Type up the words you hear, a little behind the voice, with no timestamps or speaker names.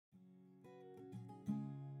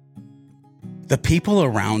The people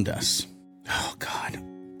around us, oh God,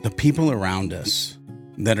 the people around us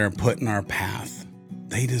that are put in our path,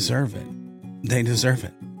 they deserve it. They deserve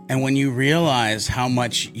it. And when you realize how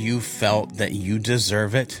much you felt that you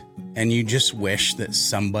deserve it, and you just wish that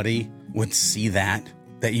somebody would see that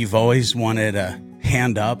you've always wanted a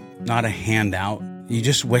hand up, not a handout. You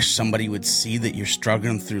just wish somebody would see that you're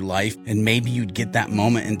struggling through life, and maybe you'd get that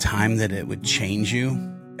moment in time that it would change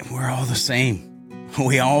you. We're all the same.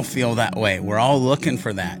 We all feel that way. We're all looking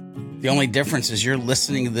for that. The only difference is you're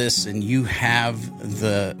listening to this and you have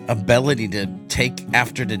the ability to take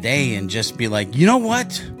after today and just be like, you know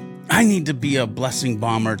what? I need to be a blessing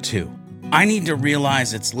bomber too. I need to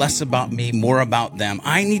realize it's less about me, more about them.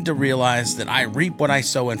 I need to realize that I reap what I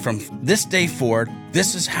sow. And from this day forward,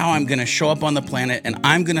 this is how I'm going to show up on the planet. And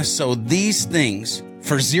I'm going to sow these things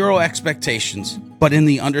for zero expectations, but in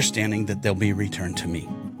the understanding that they'll be returned to me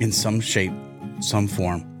in some shape, some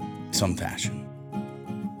form, some fashion.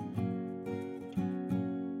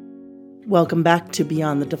 Welcome back to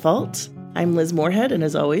Beyond the Default. I'm Liz Moorhead, and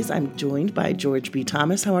as always, I'm joined by George B.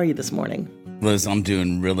 Thomas. How are you this morning? Liz, I'm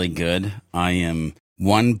doing really good. I am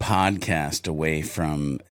one podcast away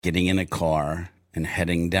from getting in a car and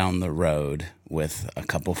heading down the road with a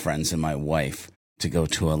couple friends and my wife to go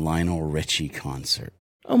to a Lionel Richie concert.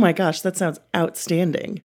 Oh my gosh, that sounds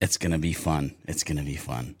outstanding. It's going to be fun. It's going to be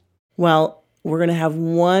fun. Well, we're going to have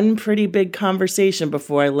one pretty big conversation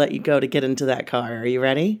before I let you go to get into that car. Are you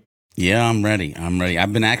ready? Yeah, I'm ready.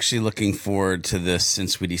 I've been actually looking forward to this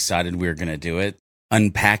since we decided we were going to do it.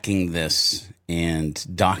 Unpacking this and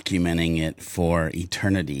documenting it for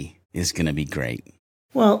eternity is going to be great.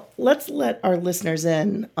 Well, let's let our listeners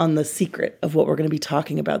in on the secret of what we're going to be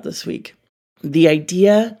talking about this week. The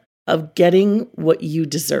idea of getting what you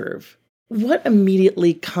deserve. What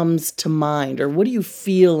immediately comes to mind, or what do you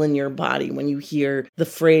feel in your body when you hear the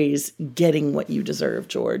phrase getting what you deserve,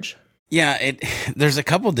 George? Yeah, there's a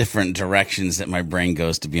couple different directions that my brain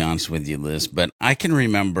goes, to be honest with you, Liz. But I can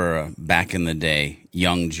remember back in the day,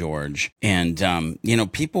 young George, and,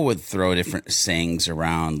 people would throw different sayings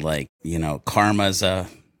around like, karma's the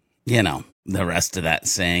rest of that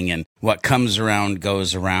saying, and what comes around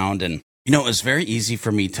goes around. And, it was very easy for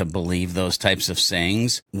me to believe those types of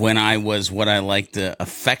sayings when I was what I like to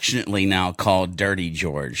affectionately now call Dirty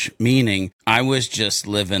George, meaning I was just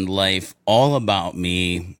living life all about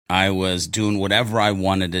me. I was doing whatever I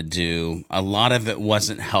wanted to do. A lot of it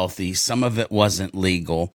wasn't healthy. Some of it wasn't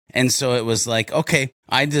legal. And so it was like, okay,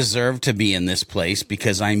 I deserve to be in this place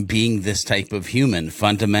because I'm being this type of human.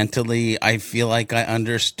 Fundamentally, I feel like I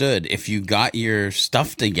understood. If you got your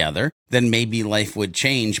stuff together, then maybe life would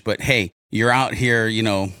change. But hey, you're out here,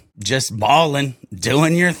 just balling,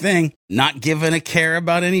 doing your thing, not giving a care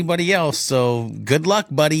about anybody else. So good luck,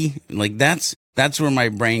 buddy. Like that's where my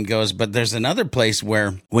brain goes. But there's another place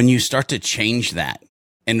where when you start to change that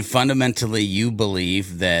and fundamentally you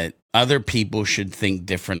believe that other people should think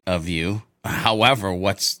different of you. However,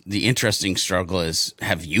 what's the interesting struggle is,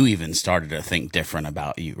 have you even started to think different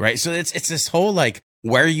about you, right? So it's this whole like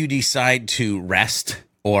where you decide to rest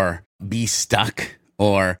or be stuck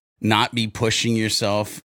or not be pushing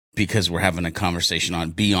yourself, because we're having a conversation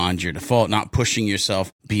on beyond your default, not pushing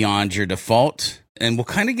yourself beyond your default. And we'll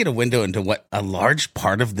kind of get a window into what a large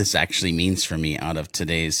part of this actually means for me out of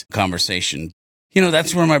today's conversation.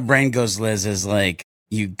 That's where my brain goes, Liz, is like,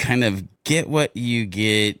 you kind of get what you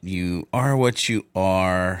get, you are what you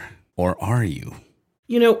are, or are you?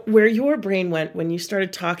 Where your brain went when you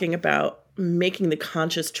started talking about making the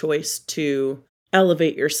conscious choice to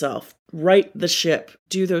elevate yourself, right the ship,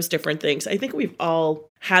 do those different things. I think we've all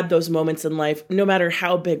had those moments in life, no matter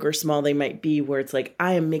how big or small they might be, where it's like,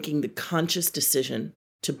 I am making the conscious decision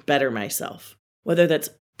to better myself, whether that's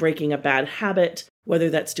breaking a bad habit, whether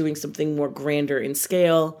that's doing something more grander in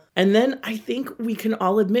scale. And then I think we can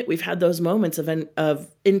all admit we've had those moments of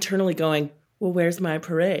internally going, well, where's my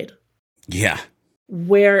parade? Yeah.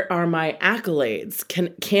 Where are my accolades?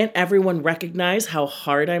 Can't everyone recognize how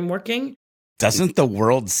hard I'm working? Doesn't the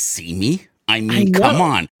world see me? I mean, come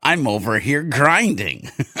on. I'm over here grinding.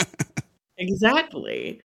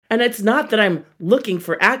 Exactly. And it's not that I'm looking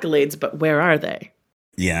for accolades, but where are they?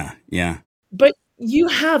 Yeah. But you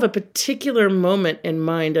have a particular moment in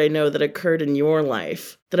mind, I know, that occurred in your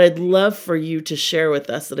life that I'd love for you to share with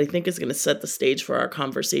us that I think is going to set the stage for our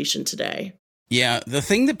conversation today. Yeah, the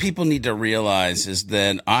thing that people need to realize is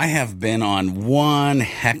that I have been on one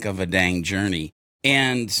heck of a dang journey.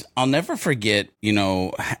 And I'll never forget,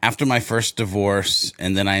 after my first divorce,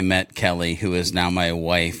 and then I met Kelly, who is now my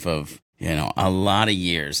wife of, a lot of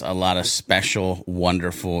years, a lot of special,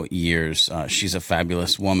 wonderful years. She's a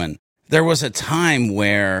fabulous woman. There was a time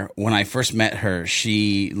where when I first met her,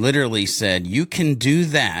 she literally said, you can do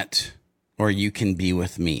that or you can be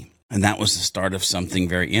with me. And that was the start of something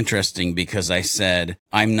very interesting because I said,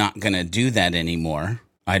 I'm not going to do that anymore.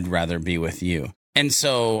 I'd rather be with you. And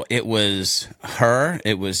so it was her,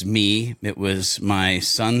 it was me, it was my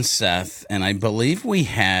son, Seth, and I believe we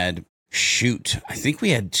had, I think we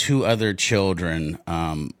had 2 other children.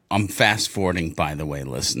 I'm fast forwarding, by the way,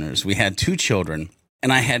 listeners. We had 2 children,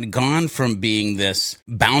 and I had gone from being this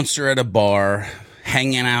bouncer at a bar,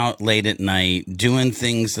 hanging out late at night, doing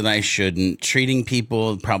things that I shouldn't, treating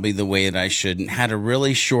people probably the way that I shouldn't, had a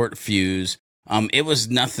really short fuse. It was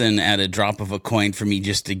nothing at a drop of a coin for me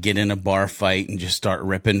just to get in a bar fight and just start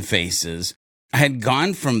ripping faces. I had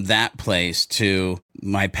gone from that place to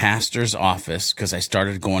my pastor's office because I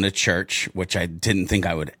started going to church, which I didn't think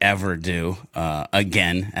I would ever do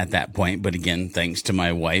again at that point. But again, thanks to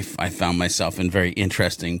my wife, I found myself in very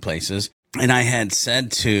interesting places. And I had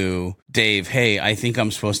said to Dave, hey, I think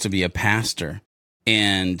I'm supposed to be a pastor.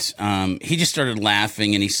 And he just started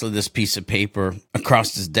laughing, and he slid this piece of paper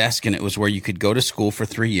across his desk, and it was where you could go to school for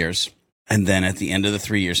 3 years. And then at the end of the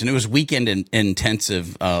 3 years, and it was weekend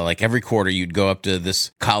intensive, like every quarter, you'd go up to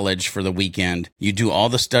this college for the weekend. You do all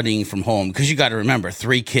the studying from home because you got to remember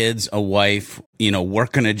 3 kids, a wife,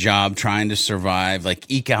 working a job, trying to survive, like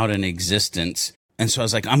eke out an existence. And so I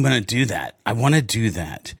was like, I'm going to do that. I want to do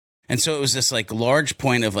that. And so it was this like large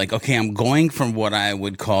point of like, okay, I'm going from what I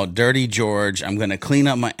would call Dirty George. I'm going to clean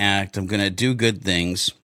up my act. I'm going to do good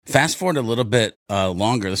things. Fast forward a little bit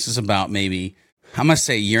longer. This is about maybe, I'm going to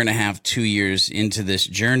say 1.5, 2 years into this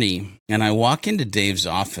journey. And I walk into Dave's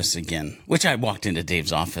office again, which I walked into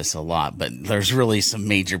Dave's office a lot, but there's really some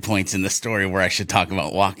major points in the story where I should talk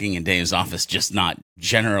about walking in Dave's office, just not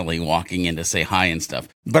generally walking in to say hi and stuff.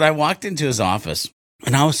 But I walked into his office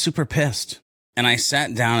and I was super pissed. And I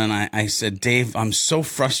sat down and I said, Dave, I'm so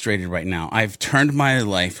frustrated right now. I've turned my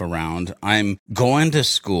life around. I'm going to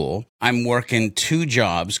school. I'm working 2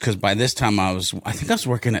 jobs because by this time I think I was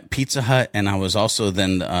working at Pizza Hut, and I was also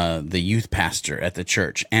then the youth pastor at the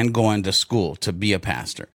church and going to school to be a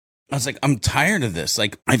pastor. I was like, I'm tired of this.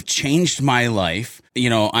 Like, I've changed my life.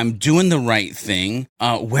 I'm doing the right thing.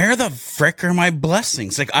 Where the frick are my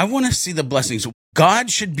blessings? Like, I want to see the blessings. God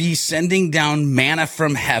should be sending down manna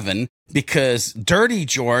from heaven because Dirty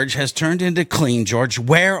George has turned into Clean George.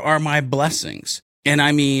 Where are my blessings? And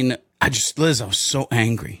I mean, Liz, I was so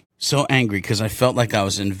angry because I felt like I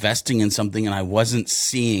was investing in something and I wasn't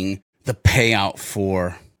seeing the payout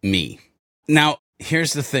for me. Now,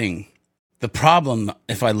 here's the thing. The problem,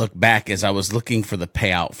 if I look back, is I was looking for the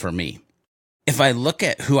payout for me. If I look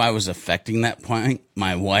at who I was affecting that point,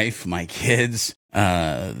 my wife, my kids,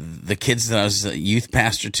 the kids that I was a youth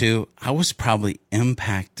pastor to, I was probably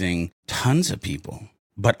impacting tons of people,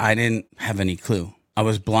 but I didn't have any clue. I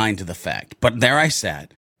was blind to the fact. But there I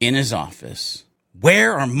sat in his office.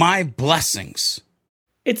 Where are my blessings?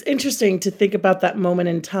 It's interesting to think about that moment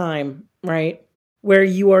in time, right? Where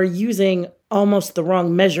you are using almost the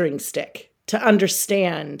wrong measuring stick to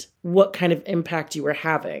understand what kind of impact you were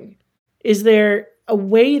having. Is there a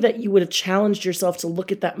way that you would have challenged yourself to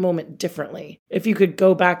look at that moment differently? If you could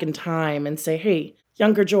go back in time and say, hey,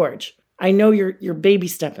 younger George, I know you're baby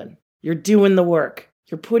stepping. You're doing the work.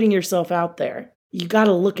 You're putting yourself out there. You got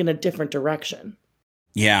to look in a different direction.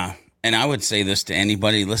 Yeah. And I would say this to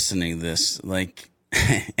anybody listening to this, like,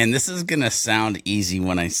 and this is going to sound easy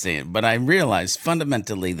when I say it, but I realize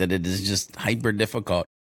fundamentally that it is just hyper difficult.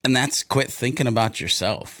 And that's quit thinking about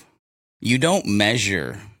yourself. You don't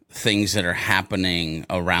measure things that are happening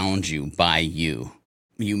around you by you.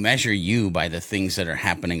 You measure you by the things that are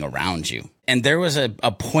happening around you. And there was a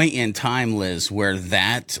point in time, Liz, where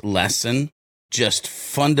that lesson just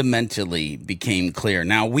fundamentally became clear.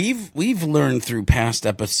 Now, we've learned through past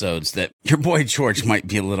episodes that your boy George might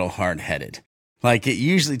be a little hard-headed. Like, it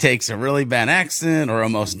usually takes a really bad accident or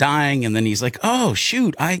almost dying, and then he's like, oh,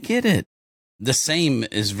 shoot, I get it. The same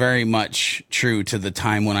is very much true to the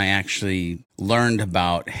time when I actually learned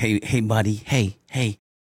about, hey, buddy, hey,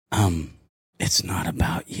 it's not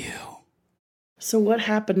about you. So what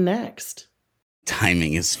happened next?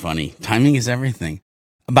 Timing is funny. Timing is everything.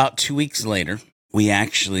 About 2 weeks later, we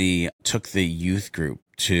actually took the youth group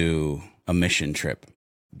to a mission trip.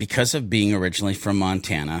 Because of being originally from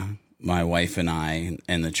Montana, my wife and I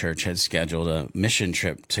and the church had scheduled a mission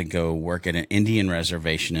trip to go work at an Indian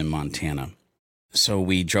reservation in Montana. So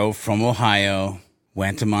we drove from Ohio,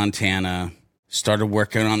 went to Montana, started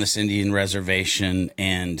working on this Indian reservation,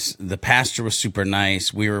 and the pastor was super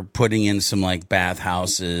nice. We were putting in some like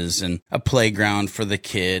bathhouses and a playground for the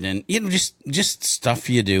kid, and just stuff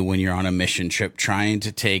you do when you're on a mission trip, trying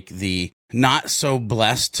to take the not so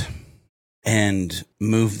blessed and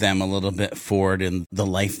move them a little bit forward in the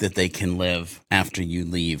life that they can live after you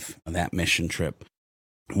leave that mission trip.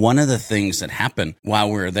 One of the things that happened while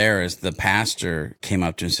we were there is the pastor came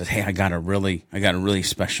up to us and said, "Hey, I got a really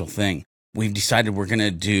special thing. We've decided we're going to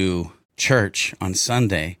do church on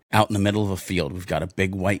Sunday out in the middle of a field. We've got a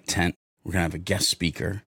big white tent. We're going to have a guest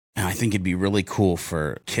speaker. And I think it'd be really cool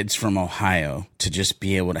for kids from Ohio to just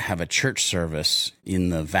be able to have a church service in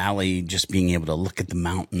the valley, just being able to look at the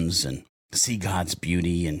mountains and see God's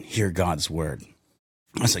beauty and hear God's word."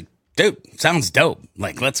 I was like, dude, sounds dope.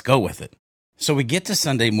 Like, let's go with it. So we get to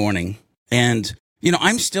Sunday morning, and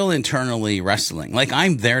I'm still internally wrestling. Like,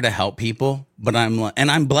 I'm there to help people, but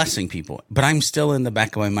I'm blessing people, but I'm still in the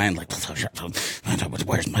back of my mind, like,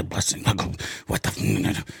 where's my blessing? What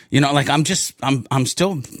the, like I'm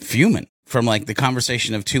still fuming from like the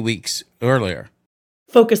conversation of 2 weeks earlier.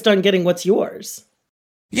 Focused on getting what's yours.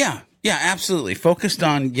 Yeah, absolutely. Focused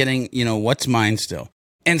on getting, what's mine still.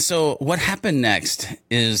 And so what happened next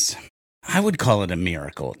is, I would call it a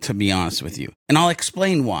miracle, to be honest with you. And I'll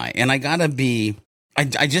explain why. And I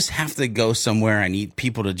just have to go somewhere. I need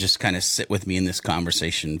people to just kind of sit with me in this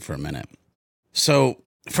conversation for a minute. So,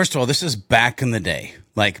 first of all, this is back in the day,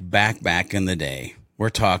 like back in the day. We're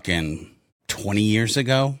talking 20 years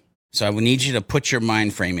ago. So I would need you to put your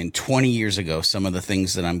mind frame in 20 years ago, some of the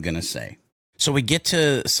things that I'm going to say. So we get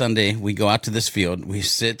to Sunday, we go out to this field, we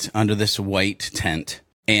sit under this white tent,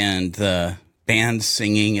 and the band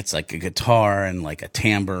singing. It's like a guitar and like a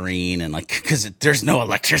tambourine, and like, because there's no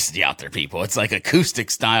electricity out there, people. It's like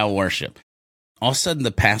acoustic style worship. All of a sudden,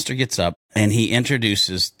 the pastor gets up and he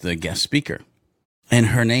introduces the guest speaker, and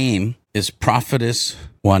her name is Prophetess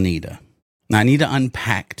Juanita. Now, I need to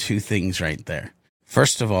unpack two things right there.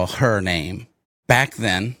 First of all, her name. Back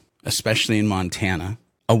then, especially in Montana,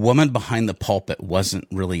 a woman behind the pulpit wasn't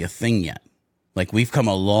really a thing yet. Like, we've come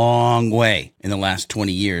a long way in the last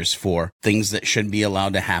 20 years for things that should be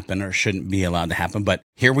allowed to happen or shouldn't be allowed to happen. But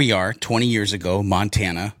here we are 20 years ago,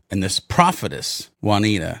 Montana, and this prophetess,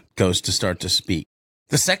 Juanita, goes to start to speak.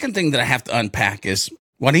 The second thing that I have to unpack is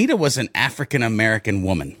Juanita was an African-American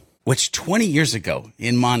woman, which 20 years ago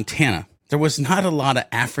in Montana, there was not a lot of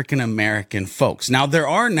African-American folks. Now, there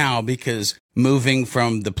are now, because moving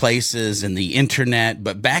from the places and the internet,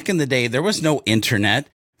 but back in the day, there was no internet.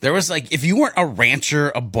 There was like, if you weren't a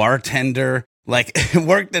rancher, a bartender, like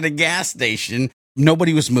worked at a gas station,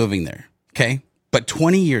 nobody was moving there. Okay. But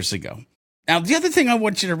 20 years ago. Now, the other thing I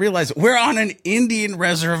want you to realize, we're on an Indian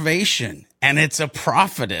reservation, and it's a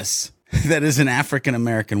prophetess that is an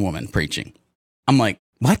African-American woman preaching. I'm like,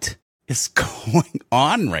 what is going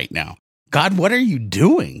on right now? God, what are you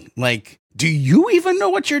doing? Like, do you even know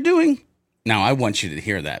what you're doing? Now, I want you to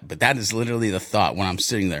hear that, but that is literally the thought when I'm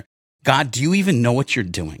sitting there. God, do you even know what you're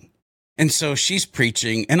doing? And so she's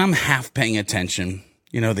preaching, and I'm half paying attention.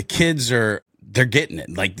 The kids they're getting it.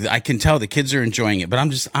 Like, I can tell the kids are enjoying it, but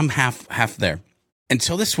I'm half there.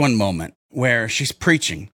 Until this one moment where she's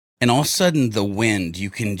preaching, and all of a sudden the wind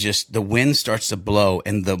starts to blow,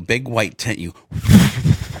 and the big white tent,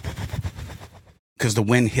 because the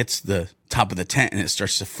wind hits the top of the tent and it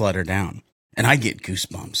starts to flutter down. And I get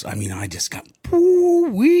goosebumps. I mean, I just got,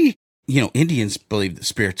 woo-wee. Indians believe that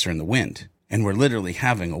spirits are in the wind, and we're literally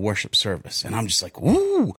having a worship service. And I'm just like,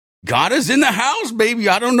 woo, God is in the house, baby.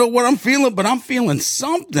 I don't know what I'm feeling, but I'm feeling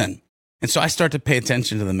something. And so I start to pay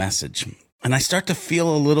attention to the message, and I start to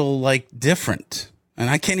feel a little like different. And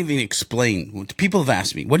I can't even explain. People have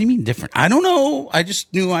asked me, what do you mean different? I don't know. I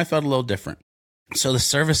just knew I felt a little different. So the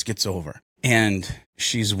service gets over, and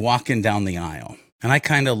she's walking down the aisle. And I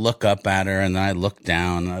kind of look up at her, and then I look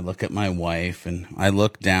down, and I look at my wife, and I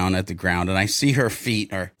look down at the ground, and I see her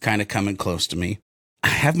feet are kind of coming close to me. I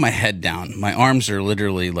have my head down. My arms are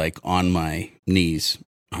literally like on my knees.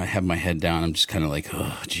 I have my head down. I'm just kind of like,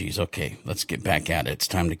 oh, geez, okay, let's get back at it. It's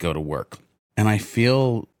time to go to work. And I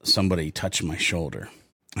feel somebody touch my shoulder,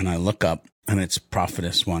 and I look up, and it's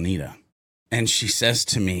Prophetess Juanita. And she says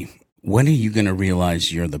to me, when are you going to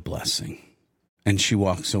realize you're the blessing? And she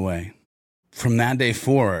walks away. From that day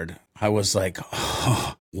forward, I was like,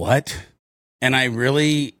 oh, what? And I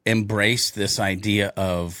really embraced this idea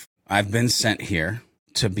of, I've been sent here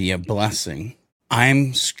to be a blessing.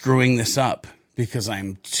 I'm screwing this up because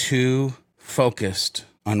I'm too focused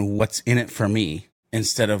on what's in it for me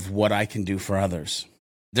instead of what I can do for others.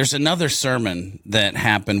 There's another sermon that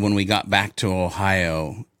happened when we got back to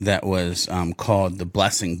Ohio that was called The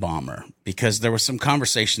Blessing Bomber, because there were some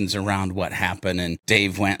conversations around what happened, and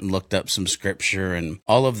Dave went and looked up some scripture and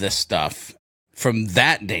all of this stuff. From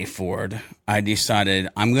that day forward, I decided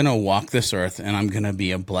I'm going to walk this earth and I'm going to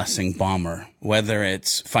be a blessing bomber, whether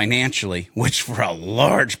it's financially, which for a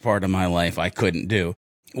large part of my life I couldn't do,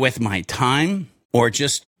 with my time, or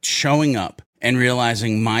just showing up and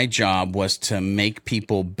realizing my job was to make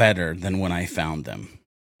people better than when I found them.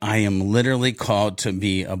 I am literally called to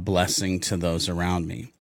be a blessing to those around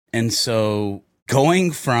me. And so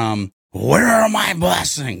going from, where are my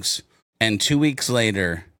blessings? And 2 weeks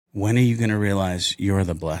later, when are you going to realize you're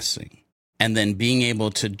the blessing? And then being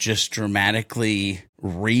able to just dramatically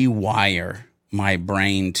rewire my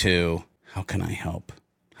brain to, how can I help?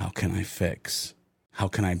 How can I fix? How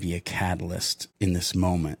can I be a catalyst in this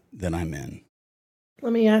moment that I'm in?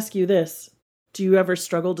 Let me ask you this. Do you ever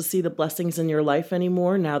struggle to see the blessings in your life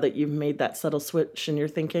anymore now that you've made that subtle switch in your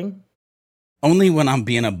thinking? Only when I'm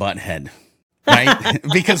being a butthead, right?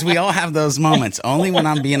 Because we all have those moments. Only when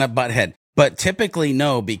I'm being a butthead. But typically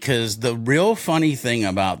no, because the real funny thing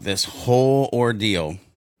about this whole ordeal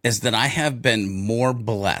is that I have been more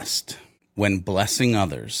blessed when blessing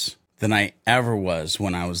others than I ever was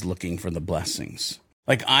when I was looking for the blessings.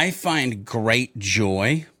 Like, I find great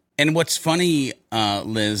joy. And what's funny,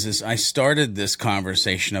 Liz, is I started this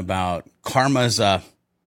conversation about karma's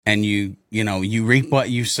and you reap what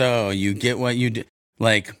you sow, you get what you do.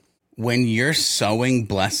 Like, when you're sowing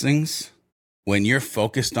blessings, when you're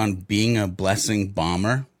focused on being a blessing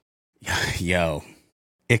bomber,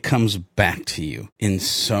 it comes back to you in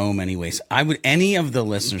so many ways. Any of the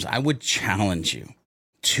listeners, I would challenge you,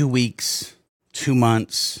 2 weeks, 2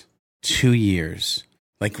 months, 2 years,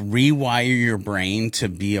 like, rewire your brain to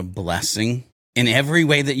be a blessing in every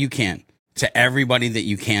way that you can to everybody that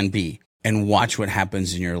you can be, and watch what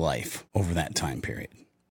happens in your life over that time period.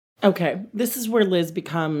 Okay, this is where Liz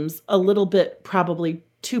becomes a little bit probably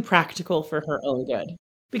too practical for her own good.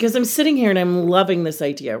 Because I'm sitting here and I'm loving this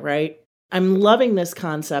idea, right? I'm loving this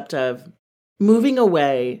concept of moving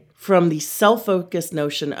away from the self-focused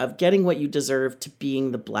notion of getting what you deserve to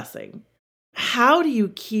being the blessing. How do you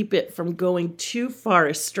keep it from going too far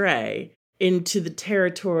astray into the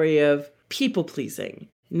territory of people-pleasing,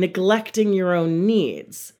 neglecting your own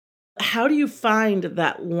needs? How do you find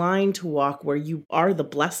that line to walk where you are the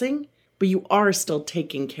blessing, but you are still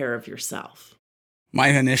taking care of yourself? My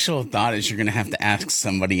initial thought is you're going to have to ask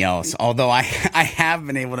somebody else, although I have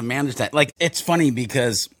been able to manage that. Like, it's funny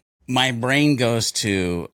because my brain goes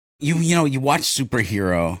to, you watch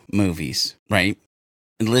superhero movies, right?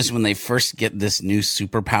 And Liz, when they first get this new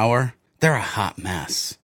superpower, they're a hot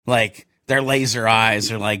mess. Like, their laser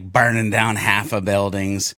eyes are like burning down half of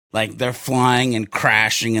buildings. Like, they're flying and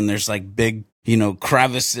crashing, and there's like big,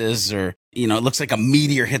 crevices, or, it looks like a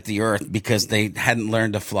meteor hit the earth because they hadn't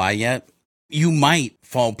learned to fly yet. You might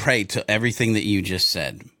fall prey to everything that you just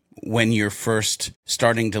said when you're first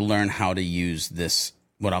starting to learn how to use this,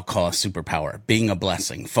 what I'll call a superpower, being a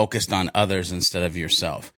blessing, focused on others instead of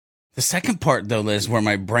yourself. The second part, though, Liz, where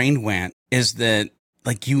my brain went, is that,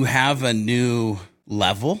 like, you have a new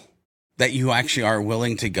level that you actually are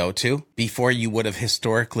willing to go to before you would have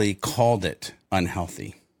historically called it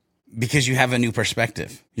unhealthy, because you have a new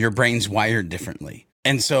perspective. Your brain's wired differently.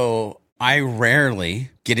 And so I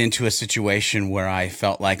rarely get into a situation where I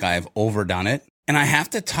felt like I've overdone it. And I have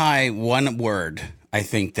to tie one word, I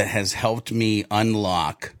think, that has helped me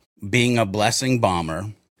unlock being a blessing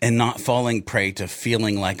bomber and not falling prey to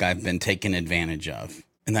feeling like I've been taken advantage of.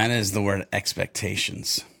 And that is the word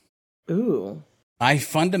expectations. Ooh. I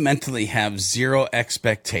fundamentally have zero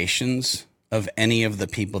expectations of any of the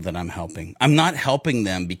people that I'm helping. I'm not helping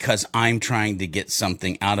them because I'm trying to get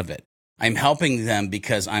something out of it. I'm helping them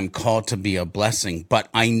because I'm called to be a blessing. But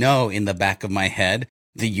I know in the back of my head,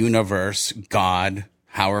 the universe, God,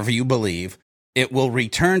 however you believe, it will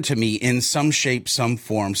return to me in some shape, some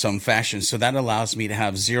form, some fashion. So that allows me to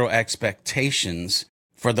have zero expectations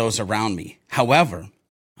for those around me. However,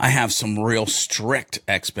 I have some real strict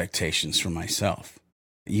expectations for myself.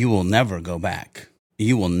 You will never go back.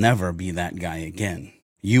 You will never be that guy again.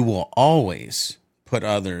 You will always put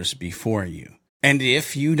others before you. And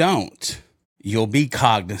if you don't, you'll be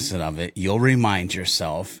cognizant of it, you'll remind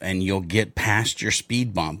yourself, and you'll get past your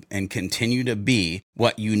speed bump and continue to be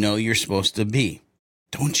what you know you're supposed to be.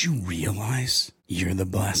 Don't you realize you're the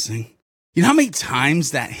blessing? You know how many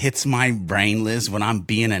times that hits my brain, Liz, when I'm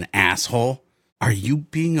being an asshole? Are you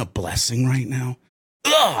being a blessing right now?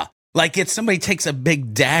 Ugh! Like it's somebody takes a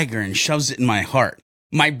big dagger and shoves it in my heart.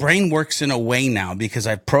 My brain works in a way now because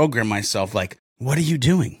I've programmed myself like, What are you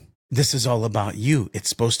doing? This is all about you. It's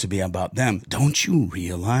supposed to be about them. Don't you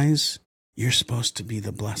realize you're supposed to be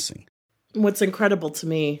the blessing? What's incredible to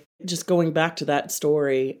me, just going back to that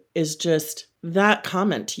story, is just that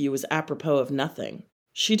comment to you was apropos of nothing.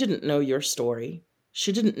 She didn't know your story.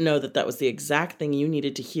 She didn't know that that was the exact thing you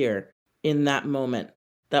needed to hear in that moment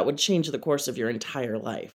that would change the course of your entire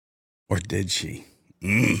life. Or did she?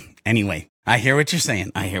 Anyway, I hear what you're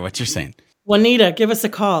saying. Juanita, give us a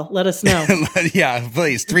call. Let us know. Yeah,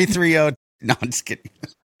 please. 330. No, I'm just kidding.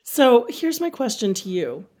 So here's my question to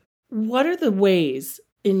you. What are the ways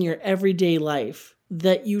in your everyday life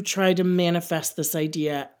that you try to manifest this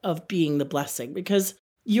idea of being the blessing? Because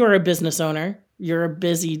you're a business owner, you're a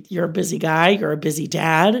busy guy, you're a busy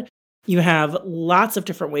dad. You have lots of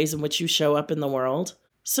different ways in which you show up in the world.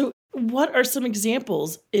 So what are some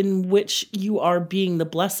examples in which you are being the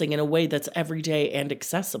blessing in a way that's everyday and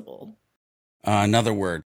accessible? Another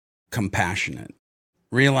word, compassionate.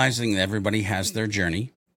 Realizing that everybody has their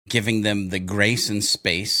journey, giving them the grace and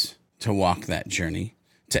space to walk that journey,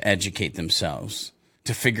 to educate themselves,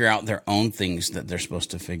 to figure out their own things that they're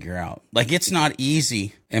supposed to figure out. Like, it's not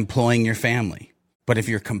easy employing your family, but if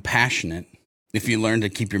you're compassionate, if you learn to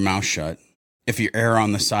keep your mouth shut, if you err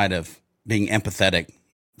on the side of being empathetic,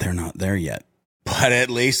 they're not there yet, but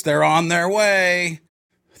at least they're on their way.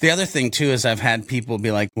 The other thing, too, is I've had people be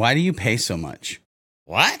like, why do you pay so much?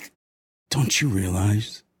 What? Don't you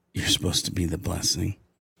realize you're supposed to be the blessing?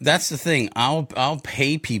 That's the thing. I'll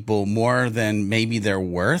pay people more than maybe they're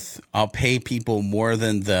worth. I'll pay people more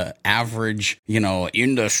than the average,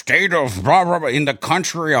 in the state of blah, blah, blah, in the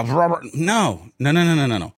country of blah, blah. No.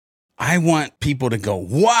 I want people to go,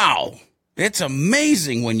 wow, it's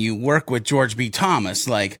amazing when you work with George B. Thomas.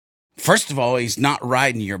 Like, first of all, he's not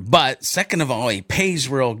riding your butt. Second of all, he pays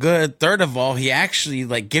real good. Third of all, he actually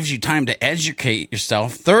gives you time to educate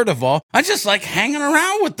yourself. Third of all, I just like hanging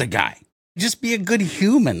around with the guy. Just be a good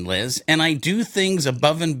human, Liz. And I do things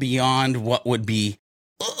above and beyond what would be,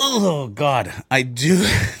 oh God, I do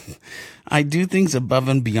things above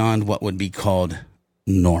and beyond what would be called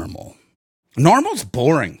normal. Normal's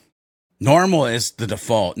boring. Normal is the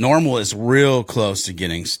default. Normal is real close to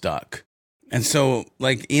getting stuck. And so,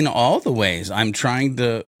 in all the ways, I'm trying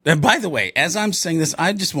to, and by the way, as I'm saying this,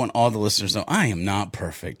 I just want all the listeners to know I am not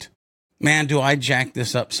perfect. Man, do I jack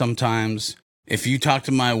this up sometimes? If you talk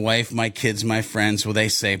to my wife, my kids, my friends, will they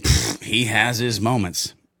say, he has his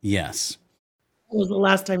moments? Yes. When was the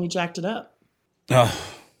last time you jacked it up? Oh,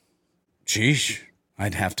 geez,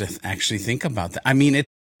 I'd have to actually think about that. I mean,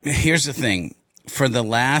 here's the thing. For the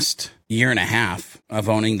last year and a half of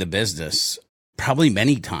owning the business, probably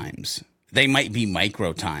many times, they might be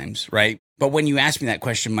micro times, right? But when you asked me that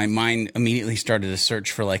question, my mind immediately started to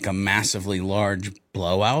search for a massively large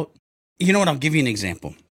blowout. You know what? I'll give you an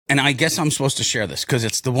example. And I guess I'm supposed to share this because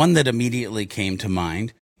it's the one that immediately came to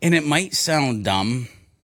mind. And it might sound dumb.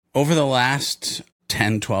 Over the last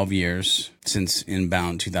 10, 12 years since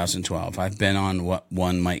Inbound 2012, I've been on what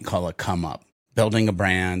one might call a come up, building a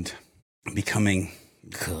brand, becoming,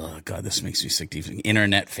 oh God, this makes me sick to even,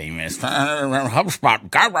 internet famous, HubSpot,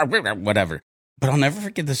 whatever. But I'll never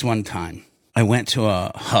forget this one time. I went to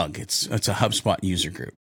a Hug. It's a HubSpot user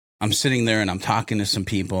group. I'm sitting there and I'm talking to some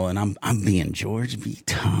people and I'm being George B.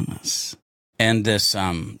 Thomas. And this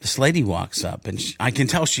lady walks up and I can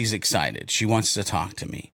tell she's excited. She wants to talk to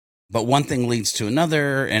me. But one thing leads to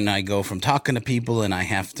another, and I go from talking to people and I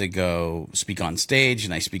have to go speak on stage,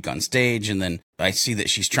 and I speak on stage, and then I see that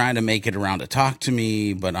she's trying to make it around to talk to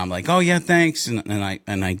me, but I'm like, oh yeah, thanks. And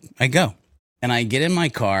I go. And I get in my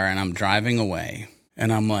car and I'm driving away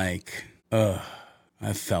and I'm like, ugh,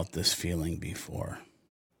 I've felt this feeling before.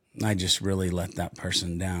 I just really let that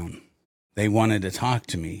person down. They wanted to talk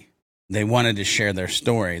to me. They wanted to share their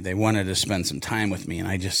story. They wanted to spend some time with me, and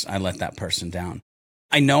I let that person down.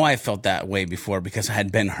 I know I felt that way before because I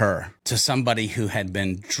had been her to somebody who had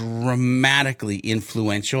been dramatically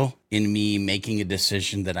influential in me making a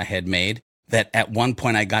decision that I had made, that at one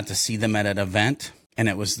point I got to see them at an event, and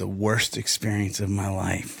it was the worst experience of my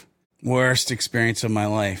life. Worst experience of my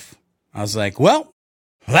life. I was like, well,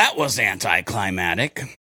 that was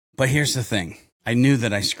anticlimactic. But here's the thing. I knew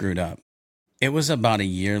that I screwed up. It was about a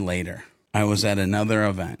year later. I was at another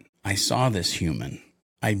event. I saw this human.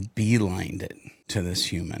 I beelined it to this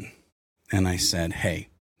human. And I said, hey,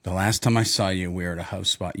 the last time I saw you, we were at a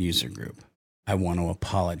HubSpot user group. I want to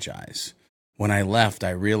apologize. When I left,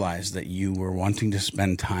 I realized that you were wanting to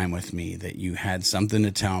spend time with me, that you had something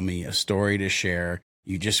to tell me, a story to share.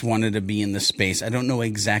 You just wanted to be in the space. I don't know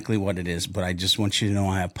exactly what it is, but I just want you to know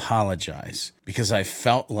I apologize because I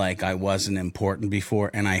felt like I wasn't important before,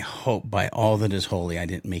 and I hope by all that is holy, I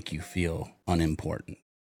didn't make you feel unimportant.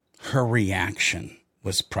 Her reaction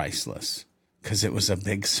was priceless because it was a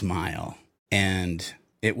big smile, and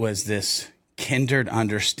it was this kindred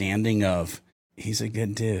understanding of he's a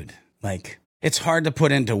good dude. Like, it's hard to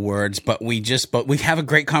put into words, but we have a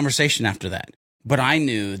great conversation after that. But I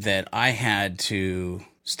knew that I had to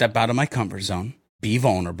step out of my comfort zone, be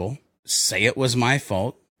vulnerable, say it was my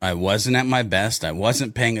fault. I wasn't at my best. I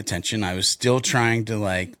wasn't paying attention. I was still trying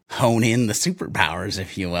to hone in the superpowers,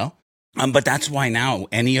 if you will. But that's why now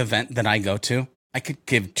any event that I go to, I could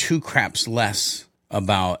give two craps less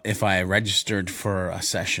about if I registered for a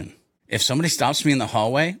session. If somebody stops me in the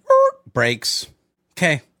hallway, breaks.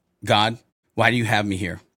 Okay, God, why do you have me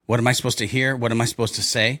here? What am I supposed to hear? What am I supposed to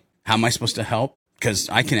say? How am I supposed to help? Because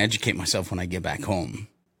I can educate myself when I get back home,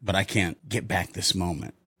 but I can't get back this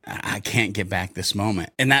moment. I can't get back this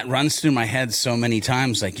moment. And that runs through my head so many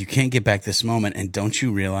times, you can't get back this moment. And don't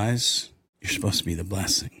you realize you're supposed to be the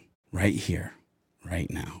blessing right here,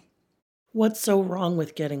 right now? What's so wrong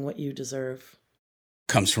with getting what you deserve?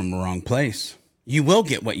 Comes from the wrong place. You will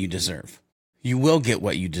get what you deserve. You will get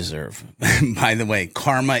what you deserve. By the way,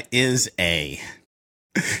 karma is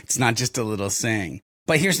it's not just a little saying.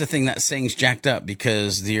 But here's the thing, that saying's jacked up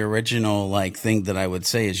because the original thing that I would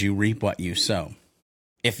say is you reap what you sow.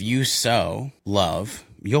 If you sow love,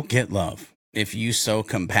 you'll get love. If you sow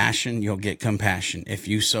compassion, you'll get compassion. If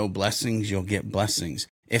you sow blessings, you'll get blessings.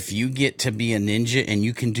 If you get to be a ninja and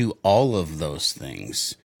you can do all of those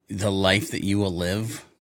things, the life that you will live,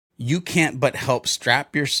 you can't but help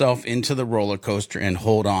strap yourself into the roller coaster and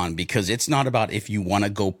hold on, because it's not about if you want to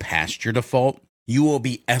go past your default. You will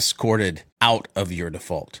be escorted out of your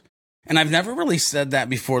default. And I've never really said that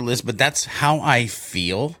before, Liz, but that's how I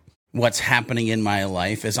feel. What's happening in my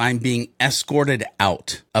life is I'm being escorted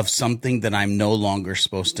out of something that I'm no longer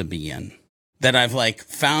supposed to be in. That I've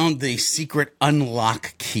found the secret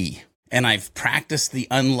unlock key. And I've practiced the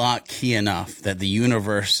unlock key enough that the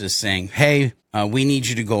universe is saying, hey, we need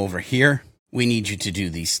you to go over here. We need you to do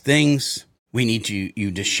these things. We need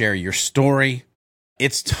you to share your story.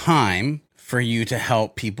 It's time for you to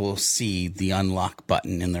help people see the unlock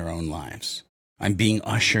button in their own lives. I'm being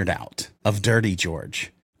ushered out of Dirty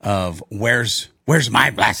George, of where's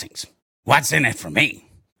my blessings? What's in it for me?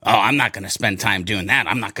 Oh, I'm not going to spend time doing that.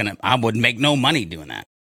 I would make no money doing that.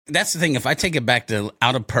 That's the thing. If I take it back to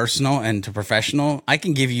out of personal and to professional, I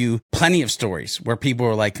can give you plenty of stories where people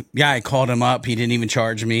were like, yeah, I called him up. He didn't even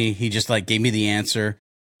charge me. He just gave me the answer.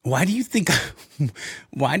 Why do you think,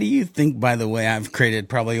 by the way, I've created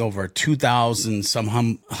probably over 2,000, some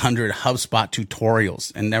 100 HubSpot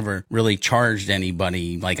tutorials and never really charged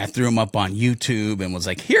anybody? I threw them up on YouTube and was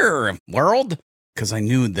like, here, world, because I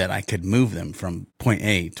knew that I could move them from point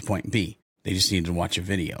A to point B. They just needed to watch a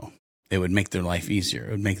video. It would make their life easier.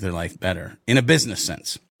 It would make their life better in a business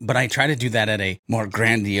sense. But I try to do that at a more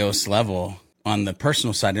grandiose level on the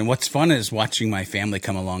personal side. And what's fun is watching my family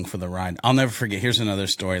come along for the ride. I'll never forget. Here's another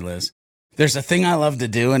story, Liz. There's a thing I love to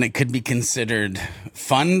do, and it could be considered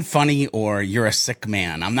fun, funny, or you're a sick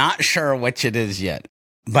man. I'm not sure which it is yet.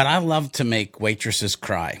 But I love to make waitresses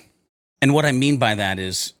cry. And what I mean by that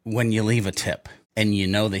is when you leave a tip and you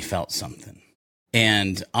know they felt something.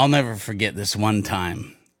 And I'll never forget this one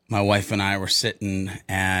time. My wife and I were sitting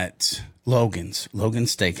at Logan's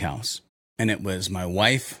Steakhouse. And it was my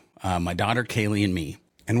wife, my daughter, Kaylee, and me.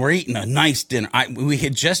 And we're eating a nice dinner. We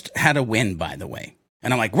had just had a win, by the way.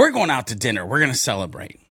 And I'm like, we're going out to dinner. We're going to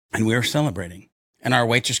celebrate. And we were celebrating. And our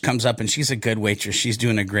waitress comes up, and she's a good waitress. She's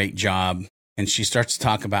doing a great job. And she starts to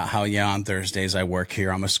talk about how, on Thursdays I work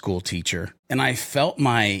here. I'm a school teacher. And I felt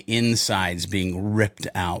my insides being ripped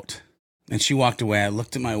out. And she walked away. I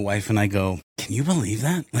looked at my wife and I go, can you believe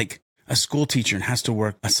that? A school teacher has to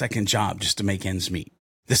work a second job just to make ends meet.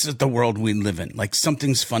 This is the world we live in.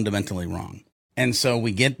 Something's fundamentally wrong. And so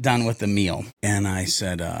we get done with the meal. And I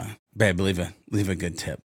said, babe, leave a good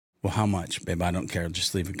tip. Well, how much? Babe, I don't care.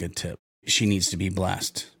 Just leave a good tip. She needs to be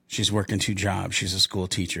blessed. She's working 2 jobs. She's a school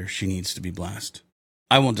teacher. She needs to be blessed.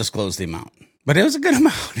 I won't disclose the amount, but it was a good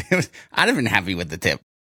amount. I'd have been happy with the tip.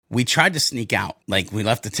 We tried to sneak out. We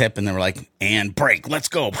left the tip and they were like, and break, let's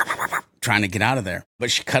go. Trying to get out of there.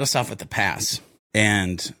 But she cut us off at the pass.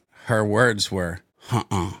 And her words were,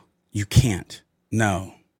 you can't.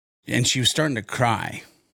 No. And she was starting to cry.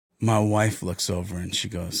 My wife looks over and she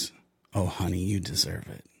goes, oh, honey, you deserve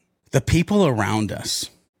it. The people around us,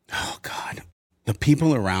 oh, God, the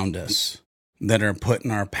people around us that are put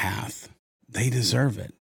in our path, they deserve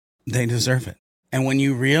it. They deserve it. And when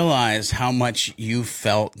you realize how much you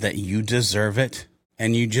felt that you deserve it,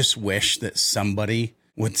 and you just wish that somebody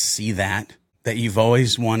would see that you've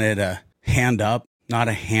always wanted a hand up, not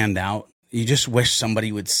a handout. You just wish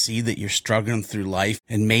somebody would see that you're struggling through life,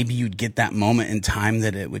 and maybe you'd get that moment in time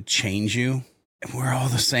that it would change you. We're all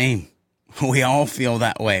the same. We all feel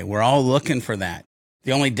that way. We're all looking for that.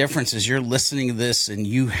 The only difference is you're listening to this and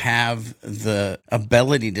you have the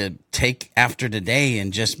ability to take after today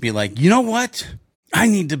and just be like, you know what? I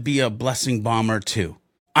need to be a blessing bomber too.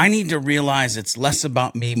 I need to realize it's less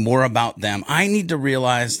about me, more about them. I need to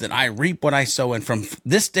realize that I reap what I sow. And from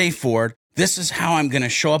this day forward, this is how I'm going to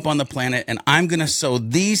show up on the planet. And I'm going to sow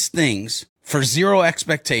these things for zero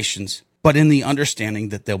expectations, but in the understanding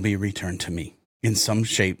that they'll be returned to me in some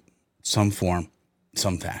shape, some form,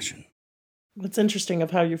 some fashion. What's interesting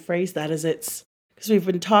of how you phrase that is it's because we've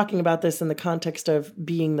been talking about this in the context of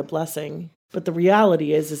being the blessing. But the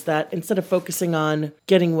reality is that instead of focusing on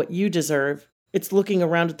getting what you deserve, it's looking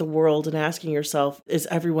around at the world and asking yourself, is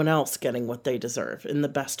everyone else getting what they deserve in the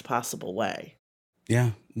best possible way?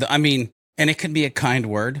 Yeah. And it could be a kind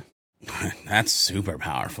word. That's super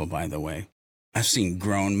powerful, by the way. I've seen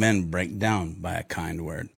grown men break down by a kind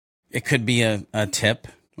word. It could be a tip,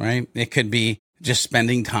 right? It could be just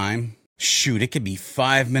spending time. Shoot, it could be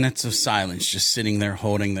 5 minutes of silence just sitting there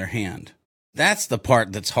holding their hand. That's the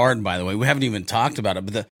part that's hard, by the way. We haven't even talked about it,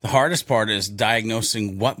 but the hardest part is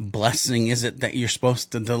diagnosing what blessing is it that you're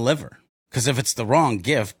supposed to deliver. Because if it's the wrong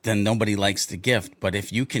gift, then nobody likes the gift. But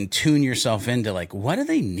if you can tune yourself into like, what do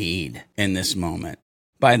they need in this moment?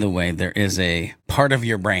 By the way, there is a part of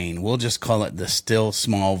your brain, we'll just call it the still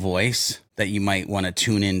small voice, that you might want to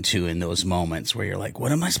tune into in those moments where you're like,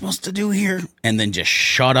 what am I supposed to do here? And then just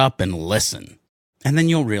shut up and listen. And then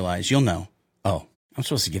you'll know, oh, I'm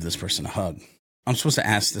supposed to give this person a hug. I'm supposed to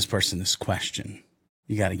ask this person this question.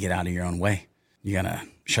 You got to get out of your own way. You got to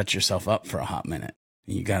shut yourself up for a hot minute.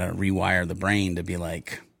 You got to rewire the brain to be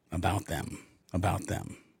like, about them, about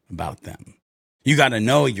them, about them. You got to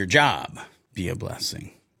know your job. Be a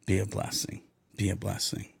blessing, be a blessing, be a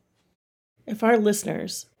blessing. If our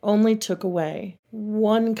listeners only took away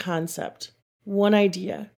one concept, one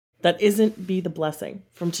idea that isn't be the blessing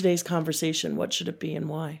from today's conversation, what should it be and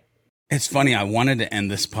why? It's funny. I wanted to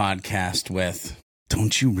end this podcast with,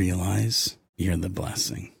 don't you realize you're the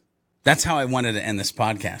blessing? That's how I wanted to end this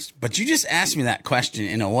podcast. But you just asked me that question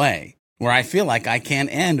in a way where I feel like I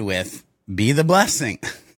can't end with, be the blessing.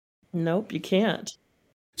 Nope, you can't.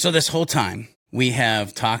 So this whole time, we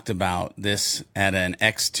have talked about this at an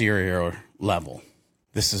exterior level.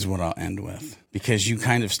 This is what I'll end with, because you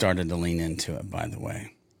kind of started to lean into it, by the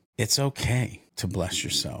way. It's okay to bless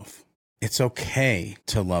yourself. It's okay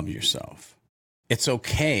to love yourself. It's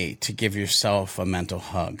okay to give yourself a mental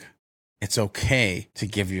hug. It's okay to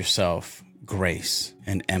give yourself grace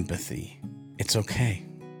and empathy. It's okay.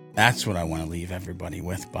 That's what I want to leave everybody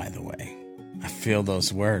with, by the way. I feel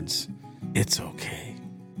those words. It's okay.